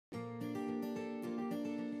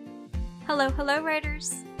Hello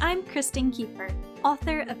writers! I'm Kristen Kiefer,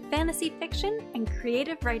 author of fantasy fiction and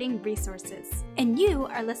creative writing resources, and you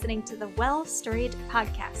are listening to the Well Storied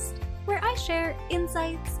podcast, where I share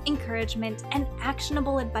insights, encouragement, and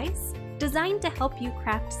actionable advice designed to help you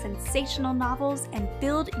craft sensational novels and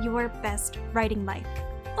build your best writing life,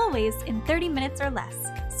 always in 30 minutes or less,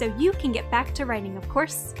 so you can get back to writing, of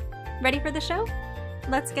course. Ready for the show?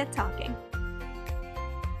 Let's get talking.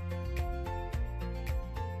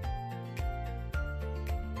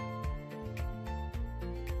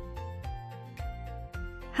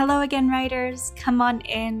 Hello again, writers. Come on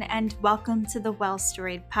in and welcome to the Well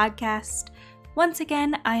Storied podcast. Once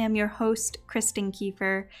again, I am your host, Kristen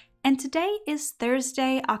Kiefer, and today is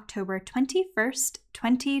Thursday, October 21st,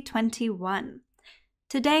 2021.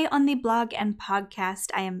 Today on the blog and podcast,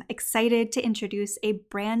 I am excited to introduce a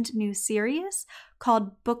brand new series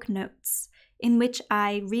called Book Notes, in which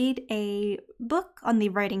I read a book on the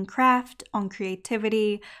writing craft, on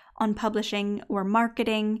creativity, on publishing or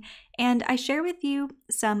marketing, and I share with you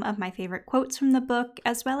some of my favorite quotes from the book,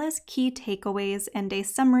 as well as key takeaways and a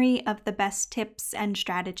summary of the best tips and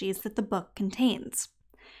strategies that the book contains.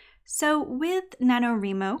 So with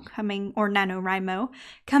NaNoWriMo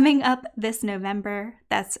coming up this November,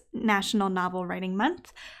 that's National Novel Writing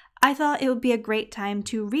Month, I thought it would be a great time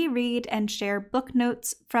to reread and share book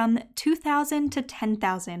notes from 2000 to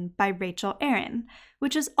 10,000 by Rachel Aaron,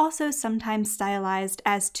 which is also sometimes stylized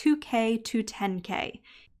as 2K to 10K,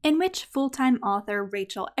 in which full-time author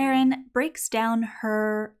Rachel Aaron breaks down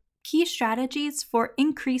her key strategies for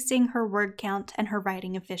increasing her word count and her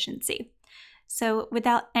writing efficiency. So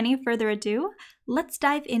without any further ado, let's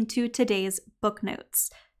dive into today's book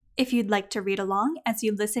notes. If you'd like to read along as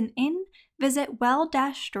you listen in, visit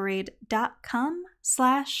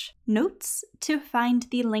well-storied.com/notes to find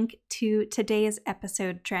the link to today's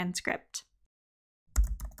episode transcript.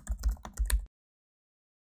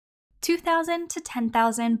 2000 to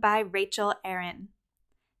 10,000 by Rachel Aaron.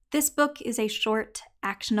 This book is a short,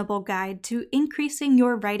 actionable guide to increasing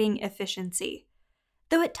your writing efficiency.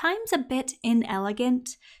 Though at times a bit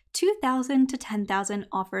inelegant, 2000 to 10,000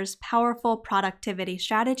 offers powerful productivity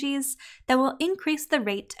strategies that will increase the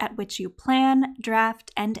rate at which you plan,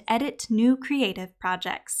 draft, and edit new creative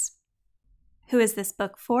projects. Who is this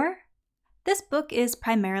book for? This book is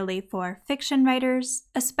primarily for fiction writers,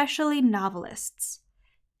 especially novelists.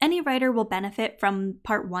 Any writer will benefit from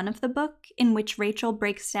part 1 of the book, in which Rachel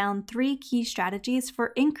breaks down 3 key strategies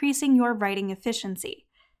for increasing your writing efficiency.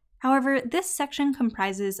 However, this section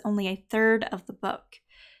comprises only a third of the book.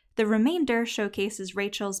 The remainder showcases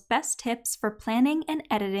Rachel's best tips for planning and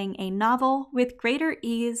editing a novel with greater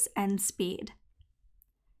ease and speed.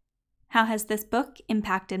 How has this book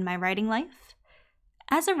impacted my writing life?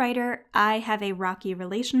 As a writer, I have a rocky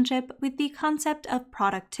relationship with the concept of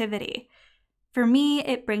productivity. For me,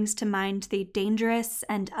 it brings to mind the dangerous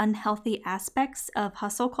and unhealthy aspects of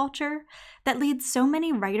hustle culture that leads so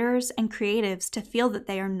many writers and creatives to feel that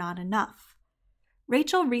they are not enough.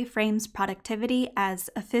 Rachel reframes productivity as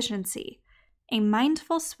efficiency, a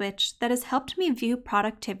mindful switch that has helped me view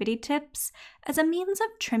productivity tips as a means of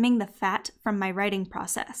trimming the fat from my writing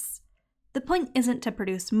process. The point isn't to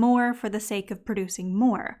produce more for the sake of producing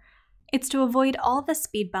more. It's to avoid all the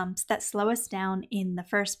speed bumps that slow us down in the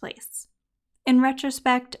first place. In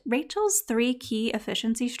retrospect, Rachel's 3 key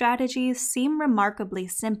efficiency strategies seem remarkably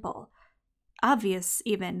simple. Obvious,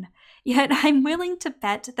 even. Yet I'm willing to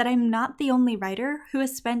bet that I'm not the only writer who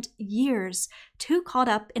has spent years too caught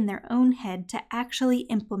up in their own head to actually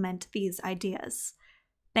implement these ideas.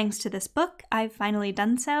 Thanks to this book, I've finally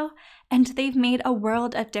done so, and they've made a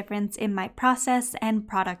world of difference in my process and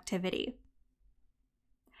productivity.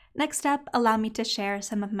 Next up, allow me to share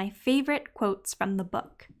some of my favorite quotes from the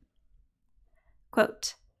book.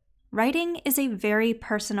 Quote, "Writing is a very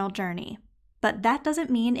personal journey, but that doesn't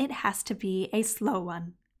mean it has to be a slow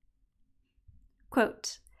one."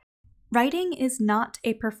 Quote, "Writing is not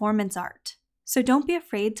a performance art, so don't be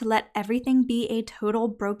afraid to let everything be a total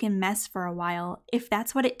broken mess for a while if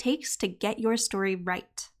that's what it takes to get your story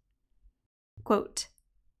right." Quote,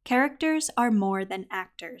 "Characters are more than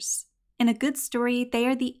actors. In a good story, they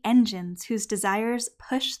are the engines whose desires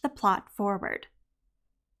push the plot forward."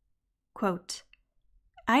 Quote,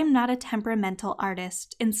 "I'm not a temperamental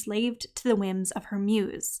artist enslaved to the whims of her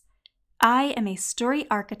muse. I am a story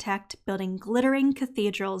architect building glittering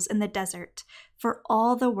cathedrals in the desert for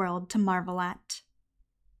all the world to marvel at."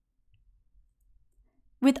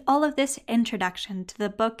 With all of this introduction to the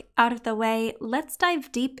book out of the way, let's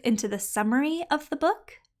dive deep into the summary of the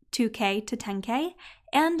book, 2K to 10K,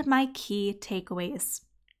 and my key takeaways.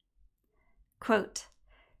 Quote,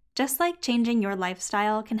 Just like changing your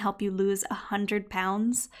lifestyle can help you lose 100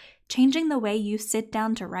 pounds, changing the way you sit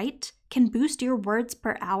down to write can boost your words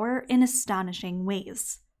per hour in astonishing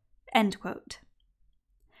ways. End quote.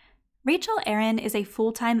 Rachel Aaron is a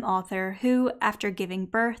full-time author who, after giving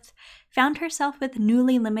birth, found herself with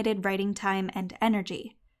newly limited writing time and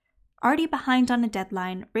energy. Already behind on a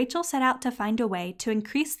deadline, Rachel set out to find a way to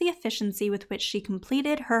increase the efficiency with which she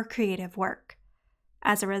completed her creative work.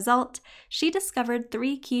 As a result, she discovered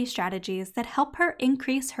 3 key strategies that help her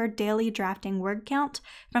increase her daily drafting word count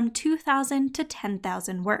from 2,000 to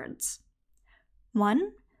 10,000 words.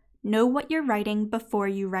 1. Know what you're writing before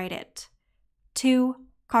you write it. 2.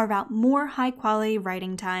 Carve out more high-quality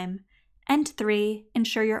writing time. And 3.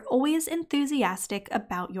 Ensure you're always enthusiastic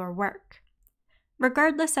about your work.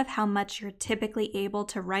 Regardless of how much you're typically able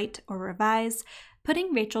to write or revise,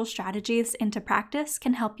 putting Rachel's strategies into practice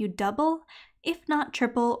can help you double, if not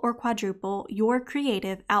triple or quadruple, your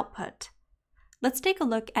creative output. Let's take a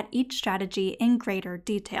look at each strategy in greater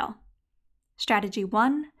detail. Strategy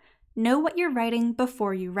 1. Know what you're writing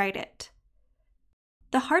before you write it.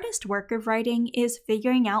 The hardest work of writing is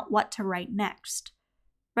figuring out what to write next.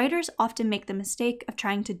 Writers often make the mistake of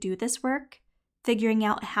trying to do this work, figuring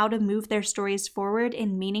out how to move their stories forward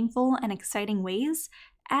in meaningful and exciting ways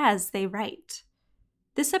as they write.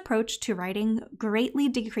 This approach to writing greatly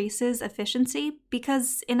decreases efficiency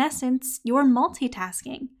because, in essence, you're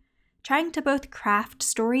multitasking, trying to both craft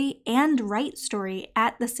story and write story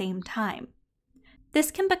at the same time. This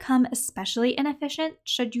can become especially inefficient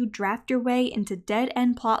should you draft your way into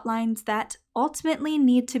dead-end plot lines that ultimately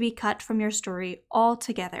need to be cut from your story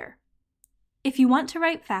altogether. If you want to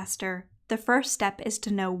write faster, the first step is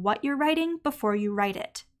to know what you're writing before you write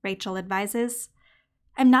it, Rachel advises.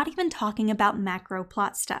 I'm not even talking about macro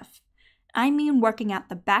plot stuff. I mean working out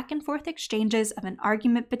the back and forth exchanges of an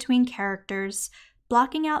argument between characters,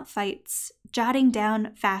 blocking out fights, jotting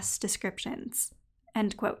down fast descriptions.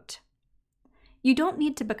 End quote. You don't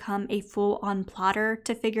need to become a full-on plotter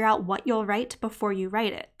to figure out what you'll write before you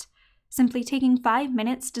write it. Simply taking 5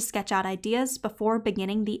 minutes to sketch out ideas before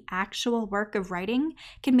beginning the actual work of writing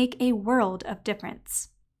can make a world of difference.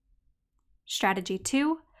 Strategy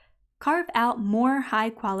 2. Carve out more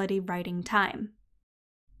high-quality writing time.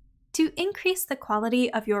 To increase the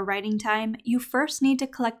quality of your writing time, you first need to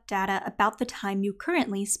collect data about the time you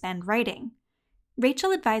currently spend writing.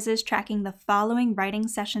 Rachel advises tracking the following writing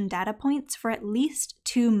session data points for at least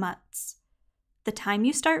 2 months. The time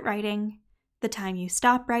you start writing, the time you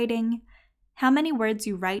stop writing, how many words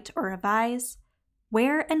you write or revise,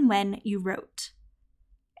 where and when you wrote.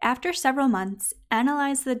 After several months,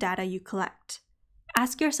 analyze the data you collect.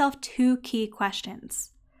 Ask yourself 2 key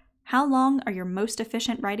questions. How long are your most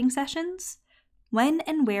efficient writing sessions? When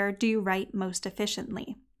and where do you write most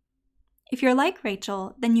efficiently? If you're like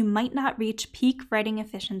Rachel, then you might not reach peak writing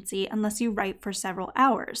efficiency unless you write for several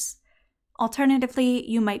hours. Alternatively,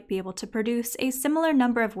 you might be able to produce a similar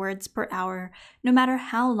number of words per hour no matter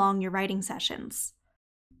how long your writing sessions.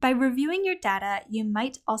 By reviewing your data, you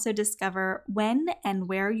might also discover when and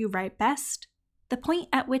where you write best, the point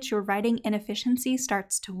at which your writing inefficiency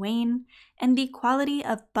starts to wane, and the quality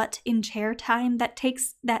of butt-in-chair time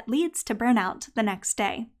that leads to burnout the next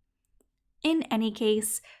day. In any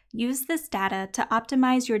case, use this data to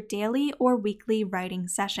optimize your daily or weekly writing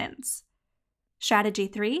sessions. Strategy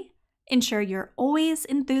 3. Ensure you're always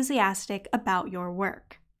enthusiastic about your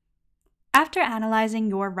work. After analyzing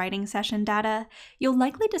your writing session data, you'll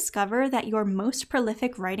likely discover that your most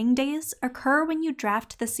prolific writing days occur when you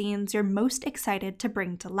draft the scenes you're most excited to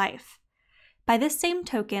bring to life. By this same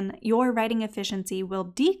token, your writing efficiency will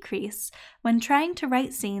decrease when trying to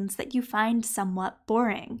write scenes that you find somewhat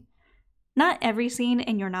boring. Not every scene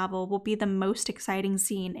in your novel will be the most exciting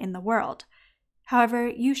scene in the world. However,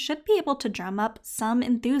 you should be able to drum up some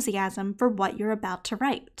enthusiasm for what you're about to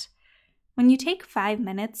write. When you take 5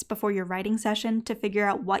 minutes before your writing session to figure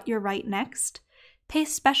out what you'll write next, pay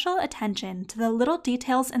special attention to the little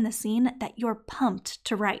details in the scene that you're pumped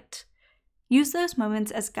to write. Use those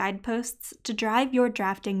moments as guideposts to drive your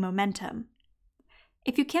drafting momentum.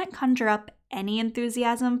 If you can't conjure up any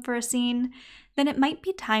enthusiasm for a scene, then it might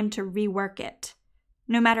be time to rework it.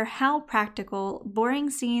 No matter how practical, boring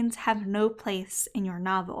scenes have no place in your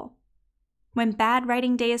novel. When bad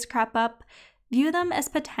writing days crop up, view them as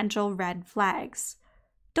potential red flags.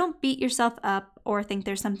 Don't beat yourself up or think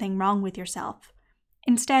there's something wrong with yourself.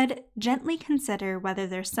 Instead, gently consider whether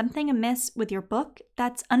there's something amiss with your book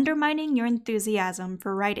that's undermining your enthusiasm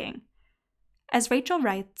for writing. As Rachel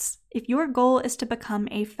writes, if your goal is to become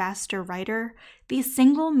a faster writer, the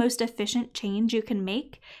single most efficient change you can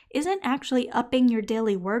make isn't actually upping your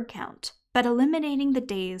daily word count, but eliminating the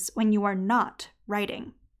days when you are not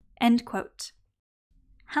writing." End quote.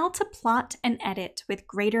 How to plot and edit with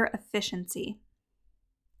greater efficiency.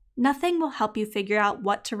 Nothing will help you figure out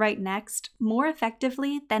what to write next more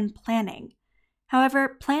effectively than planning. However,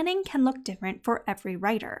 planning can look different for every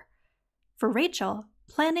writer. For Rachel,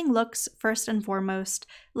 planning looks, first and foremost,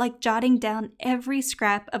 like jotting down every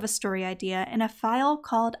scrap of a story idea in a file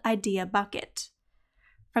called Idea Bucket.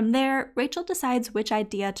 From there, Rachel decides which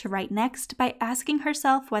idea to write next by asking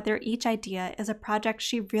herself whether each idea is a project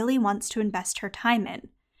she really wants to invest her time in.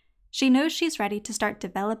 She knows she's ready to start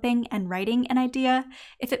developing and writing an idea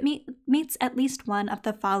if it meets at least one of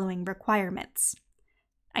the following requirements.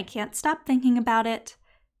 I can't stop thinking about it.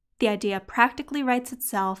 The idea practically writes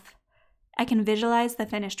itself. I can visualize the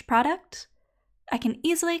finished product. I can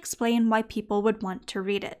easily explain why people would want to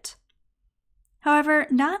read it. However,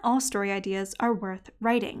 not all story ideas are worth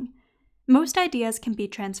writing. Most ideas can be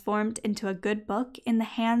transformed into a good book in the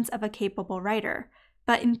hands of a capable writer,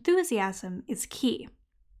 but enthusiasm is key.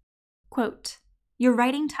 Quote, "Your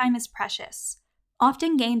writing time is precious,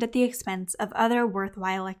 often gained at the expense of other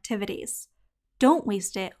worthwhile activities. Don't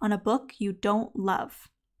waste it on a book you don't love."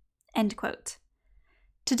 End quote.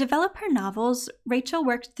 To develop her novels, Rachel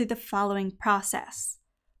worked through the following process.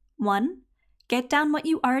 1. Get down what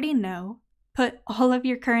you already know. Put all of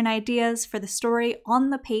your current ideas for the story on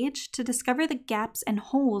the page to discover the gaps and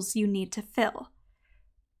holes you need to fill.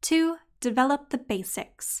 2. Develop the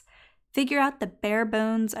basics. Figure out the bare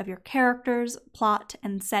bones of your characters, plot,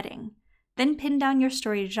 and setting. Then pin down your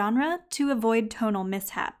story genre to avoid tonal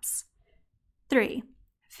mishaps. 3.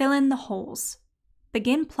 Fill in the holes.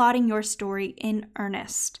 Begin plotting your story in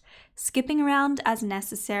earnest, skipping around as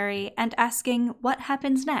necessary and asking what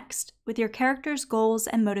happens next with your character's goals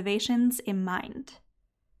and motivations in mind.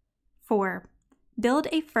 4. Build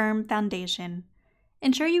a firm foundation.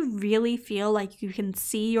 Ensure you really feel like you can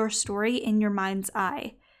see your story in your mind's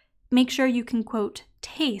eye. Make sure you can, quote,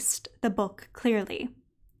 taste the book clearly.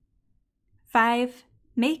 5.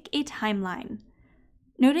 Make a timeline.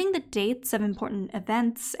 Noting the dates of important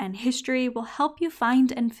events and history will help you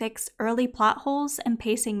find and fix early plot holes and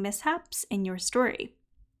pacing mishaps in your story.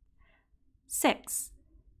 6.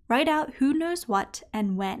 Write out who knows what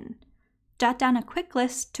and when. Jot down a quick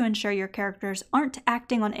list to ensure your characters aren't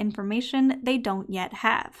acting on information they don't yet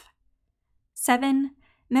have. 7.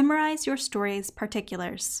 Memorize your story's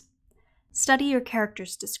particulars. Study your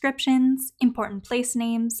characters' descriptions, important place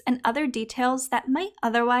names, and other details that might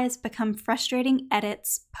otherwise become frustrating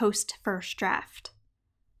edits post-first draft.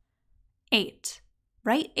 8.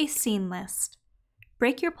 Write a scene list.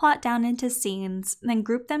 Break your plot down into scenes, then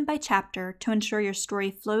group them by chapter to ensure your story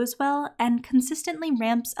flows well and consistently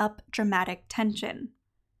ramps up dramatic tension.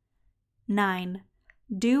 9.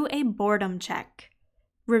 Do a boredom check.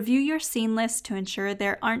 Review your scene list to ensure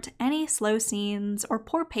there aren't any slow scenes or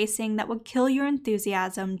poor pacing that would kill your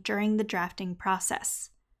enthusiasm during the drafting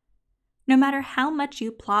process. No matter how much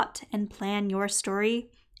you plot and plan your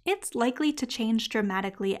story, it's likely to change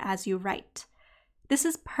dramatically as you write. This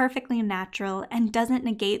is perfectly natural and doesn't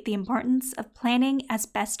negate the importance of planning as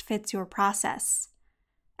best fits your process.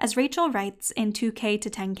 As Rachel writes in 2K to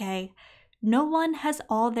 10K, no one has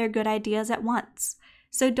all their good ideas at once.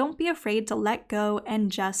 So don't be afraid to let go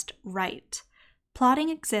and just write. Plotting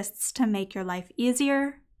exists to make your life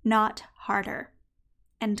easier, not harder.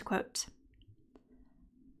 End quote.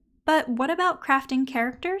 But what about crafting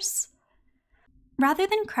characters? Rather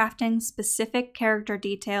than crafting specific character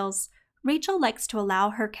details, Rachel likes to allow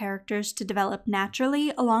her characters to develop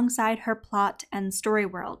naturally alongside her plot and story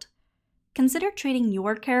world. Consider treating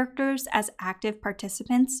your characters as active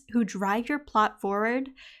participants who drive your plot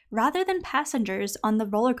forward rather than passengers on the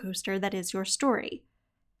roller coaster that is your story.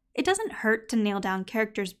 It doesn't hurt to nail down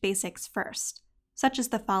characters' basics first, such as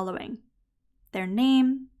the following: their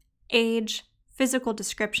name, age, physical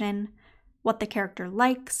description, what the character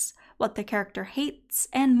likes, what the character hates,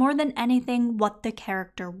 and more than anything, what the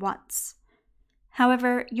character wants.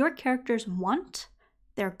 However, your characters want,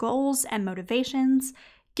 their goals and motivations,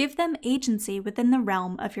 give them agency within the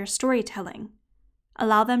realm of your storytelling.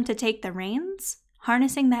 Allow them to take the reins,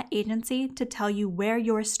 harnessing that agency to tell you where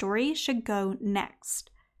your story should go next.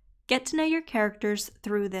 Get to know your characters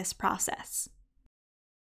through this process.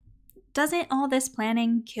 Doesn't all this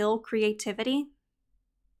planning kill creativity?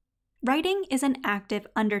 Writing is an active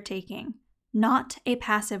undertaking, not a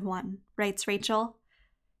passive one, writes Rachel.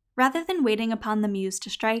 Rather than waiting upon the muse to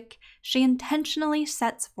strike, she intentionally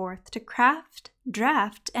sets forth to craft,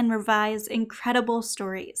 draft, and revise incredible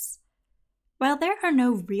stories. While there are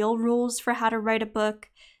no real rules for how to write a book,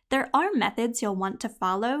 There are methods you'll want to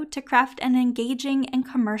follow to craft an engaging and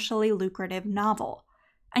commercially lucrative novel,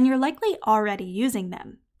 and you're likely already using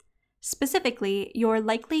them. Specifically, you're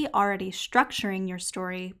likely already structuring your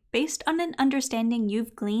story based on an understanding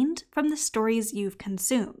you've gleaned from the stories you've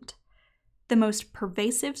consumed. The most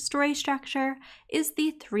pervasive story structure is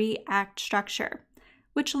the 3-act structure,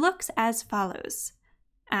 which looks as follows.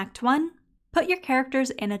 Act 1, put your characters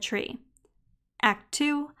in a tree. Act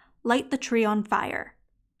 2, light the tree on fire.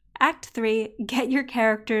 Act 3, get your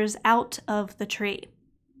characters out of the tree.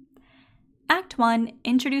 Act 1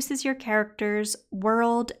 introduces your characters,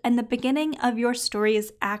 world, and the beginning of your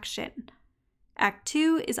story's action. Act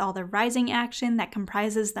 2 is all the rising action that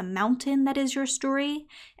comprises the mountain that is your story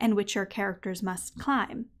and which your characters must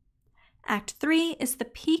climb. Act 3 is the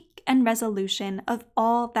peak and resolution of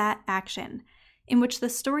all that action, in which the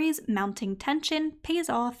story's mounting tension pays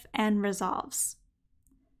off and resolves.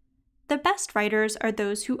 The best writers are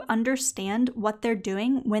those who understand what they're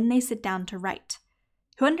doing when they sit down to write,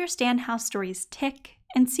 who understand how stories tick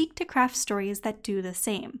and seek to craft stories that do the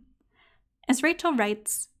same. As Rachel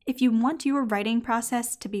writes, if you want your writing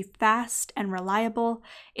process to be fast and reliable,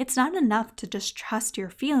 it's not enough to just trust your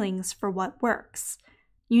feelings for what works.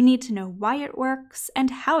 You need to know why it works and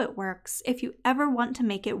how it works if you ever want to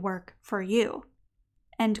make it work for you.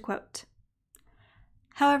 End quote.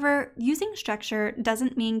 However, using structure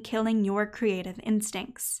doesn't mean killing your creative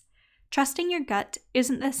instincts. Trusting your gut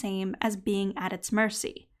isn't the same as being at its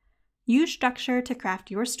mercy. Use structure to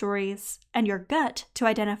craft your stories, and your gut to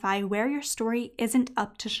identify where your story isn't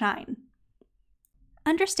up to shine.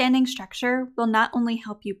 Understanding structure will not only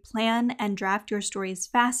help you plan and draft your stories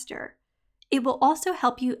faster, it will also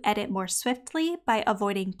help you edit more swiftly by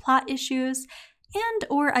avoiding plot issues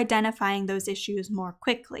and/or identifying those issues more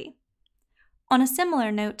quickly. On a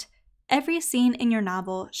similar note, every scene in your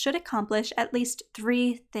novel should accomplish at least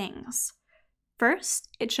 3 things. First,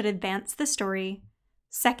 it should advance the story.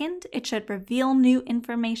 Second, it should reveal new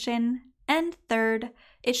information. And third,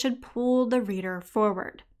 it should pull the reader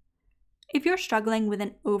forward. If you're struggling with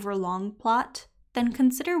an overlong plot, then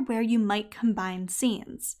consider where you might combine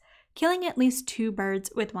scenes, killing at least 2 birds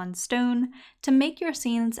with 1 stone to make your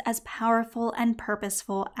scenes as powerful and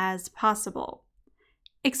purposeful as possible.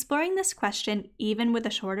 Exploring this question even with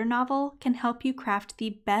a shorter novel can help you craft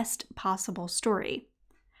the best possible story.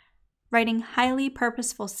 Writing highly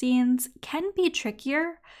purposeful scenes can be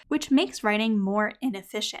trickier, which makes writing more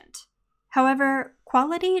inefficient. However,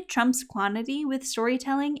 quality trumps quantity with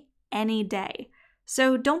storytelling any day,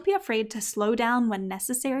 so don't be afraid to slow down when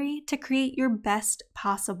necessary to create your best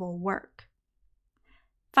possible work.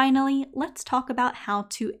 Finally, let's talk about how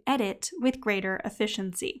to edit with greater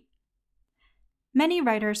efficiency. Many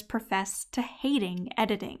writers profess to hating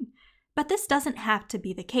editing, but this doesn't have to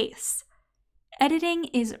be the case. Editing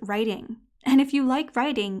is writing, and if you like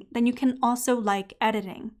writing, then you can also like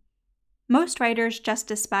editing. Most writers just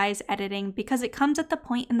despise editing because it comes at the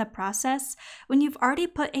point in the process when you've already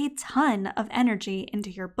put a ton of energy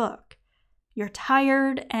into your book. You're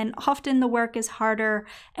tired, and often the work is harder,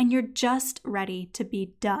 and you're just ready to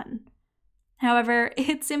be done. However,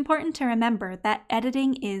 it's important to remember that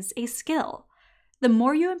editing is a skill. The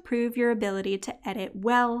more you improve your ability to edit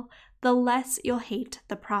well, the less you'll hate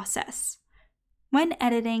the process. When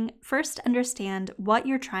editing, first understand what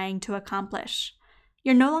you're trying to accomplish.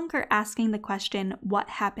 You're no longer asking the question, what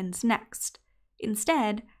happens next?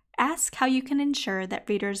 Instead, ask how you can ensure that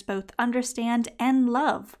readers both understand and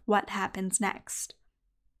love what happens next.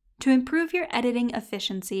 To improve your editing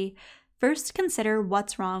efficiency, first consider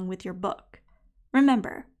what's wrong with your book.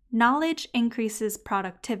 Remember, knowledge increases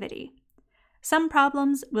productivity. Some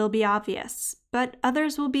problems will be obvious, but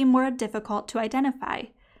others will be more difficult to identify.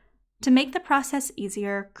 To make the process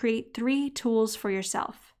easier, create 3 tools for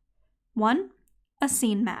yourself. 1. A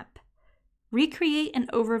scene map. Recreate an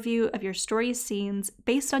overview of your story's scenes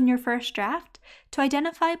based on your first draft to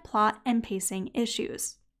identify plot and pacing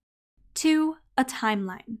issues. 2. A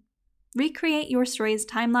timeline. Recreate your story's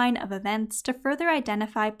timeline of events to further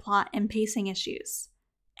identify plot and pacing issues.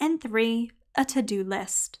 And 3. A to-do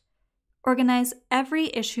list. Organize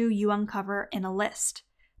every issue you uncover in a list,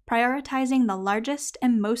 prioritizing the largest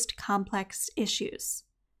and most complex issues.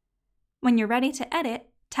 When you're ready to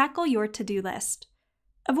edit, tackle your to-do list.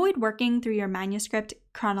 Avoid working through your manuscript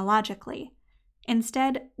chronologically.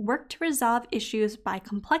 Instead, work to resolve issues by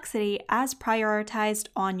complexity as prioritized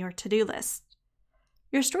on your to-do list.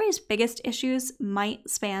 Your story's biggest issues might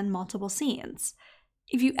span multiple scenes.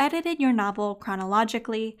 If you edited your novel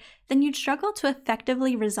chronologically, then you'd struggle to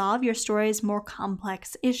effectively resolve your story's more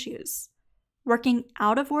complex issues. Working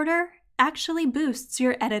out of order actually boosts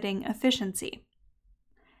your editing efficiency.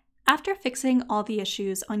 After fixing all the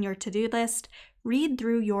issues on your to-do list, read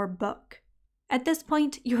through your book. At this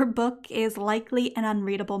point, your book is likely an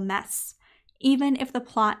unreadable mess, even if the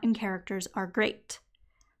plot and characters are great.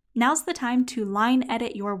 Now's the time to line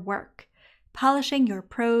edit your work, polishing your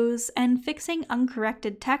prose and fixing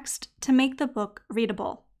uncorrected text to make the book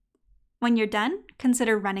readable. When you're done,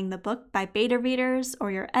 consider running the book by beta readers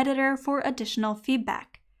or your editor for additional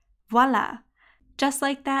feedback. Voila! Just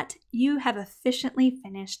like that, you have efficiently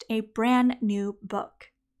finished a brand new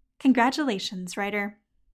book. Congratulations, writer!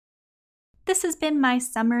 This has been my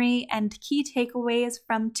summary and key takeaways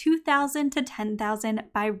from 2,000 to 10,000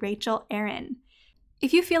 by Rachel Aaron.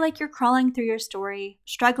 If you feel like you're crawling through your story,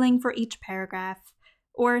 struggling for each paragraph,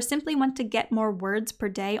 or simply want to get more words per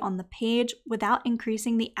day on the page without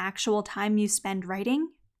increasing the actual time you spend writing,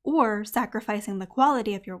 or sacrificing the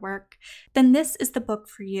quality of your work, then this is the book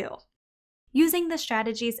for you. Using the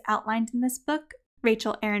strategies outlined in this book,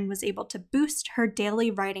 Rachel Aaron was able to boost her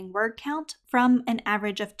daily writing word count from an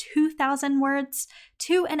average of 2,000 words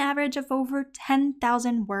to an average of over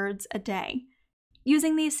 10,000 words a day.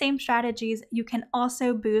 Using these same strategies, you can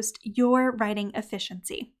also boost your writing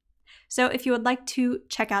efficiency. So if you would like to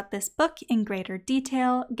check out this book in greater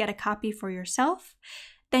detail, get a copy for yourself,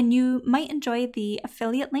 then you might enjoy the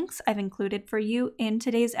affiliate links I've included for you in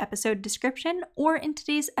today's episode description or in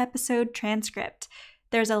today's episode transcript.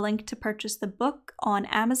 There's a link to purchase the book on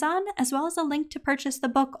Amazon, as well as a link to purchase the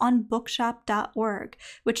book on bookshop.org,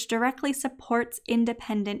 which directly supports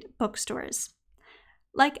independent bookstores.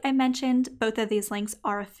 Like I mentioned, both of these links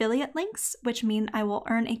are affiliate links, which mean I will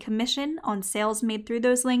earn a commission on sales made through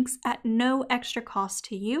those links at no extra cost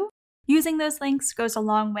to you. Using those links goes a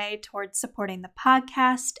long way towards supporting the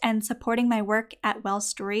podcast and supporting my work at Well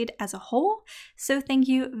Storied as a whole, so thank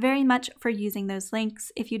you very much for using those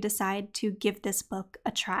links if you decide to give this book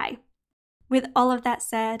a try. With all of that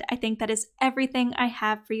said, I think that is everything I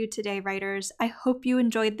have for you today, writers. I hope you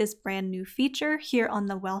enjoyed this brand new feature here on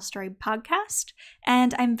the Well Storied podcast,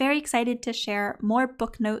 and I'm very excited to share more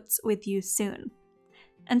book notes with you soon.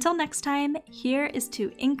 Until next time, here is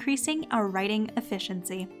to increasing our writing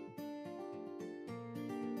efficiency.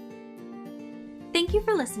 Thank you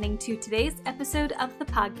for listening to today's episode of The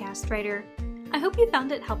Podcast Writer. I hope you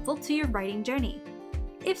found it helpful to your writing journey.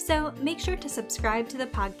 If so, make sure to subscribe to the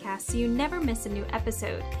podcast so you never miss a new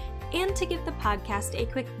episode, and to give the podcast a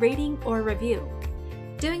quick rating or review.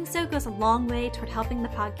 Doing so goes a long way toward helping the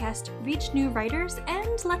podcast reach new writers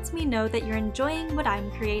and lets me know that you're enjoying what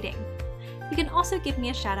I'm creating. You can also give me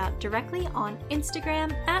a shout out directly on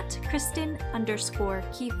Instagram at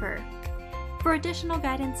Kristen_Kiefer. For additional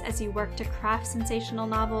guidance as you work to craft sensational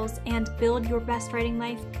novels and build your best writing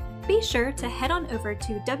life, be sure to head on over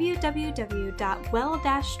to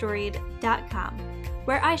www.well-storied.com,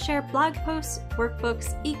 where I share blog posts,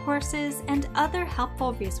 workbooks, e-courses, and other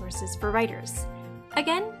helpful resources for writers.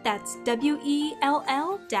 Again, that's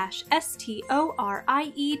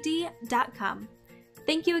well-storied.com.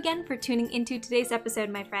 Thank you again for tuning into today's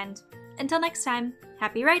episode, my friend. Until next time,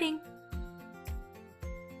 happy writing!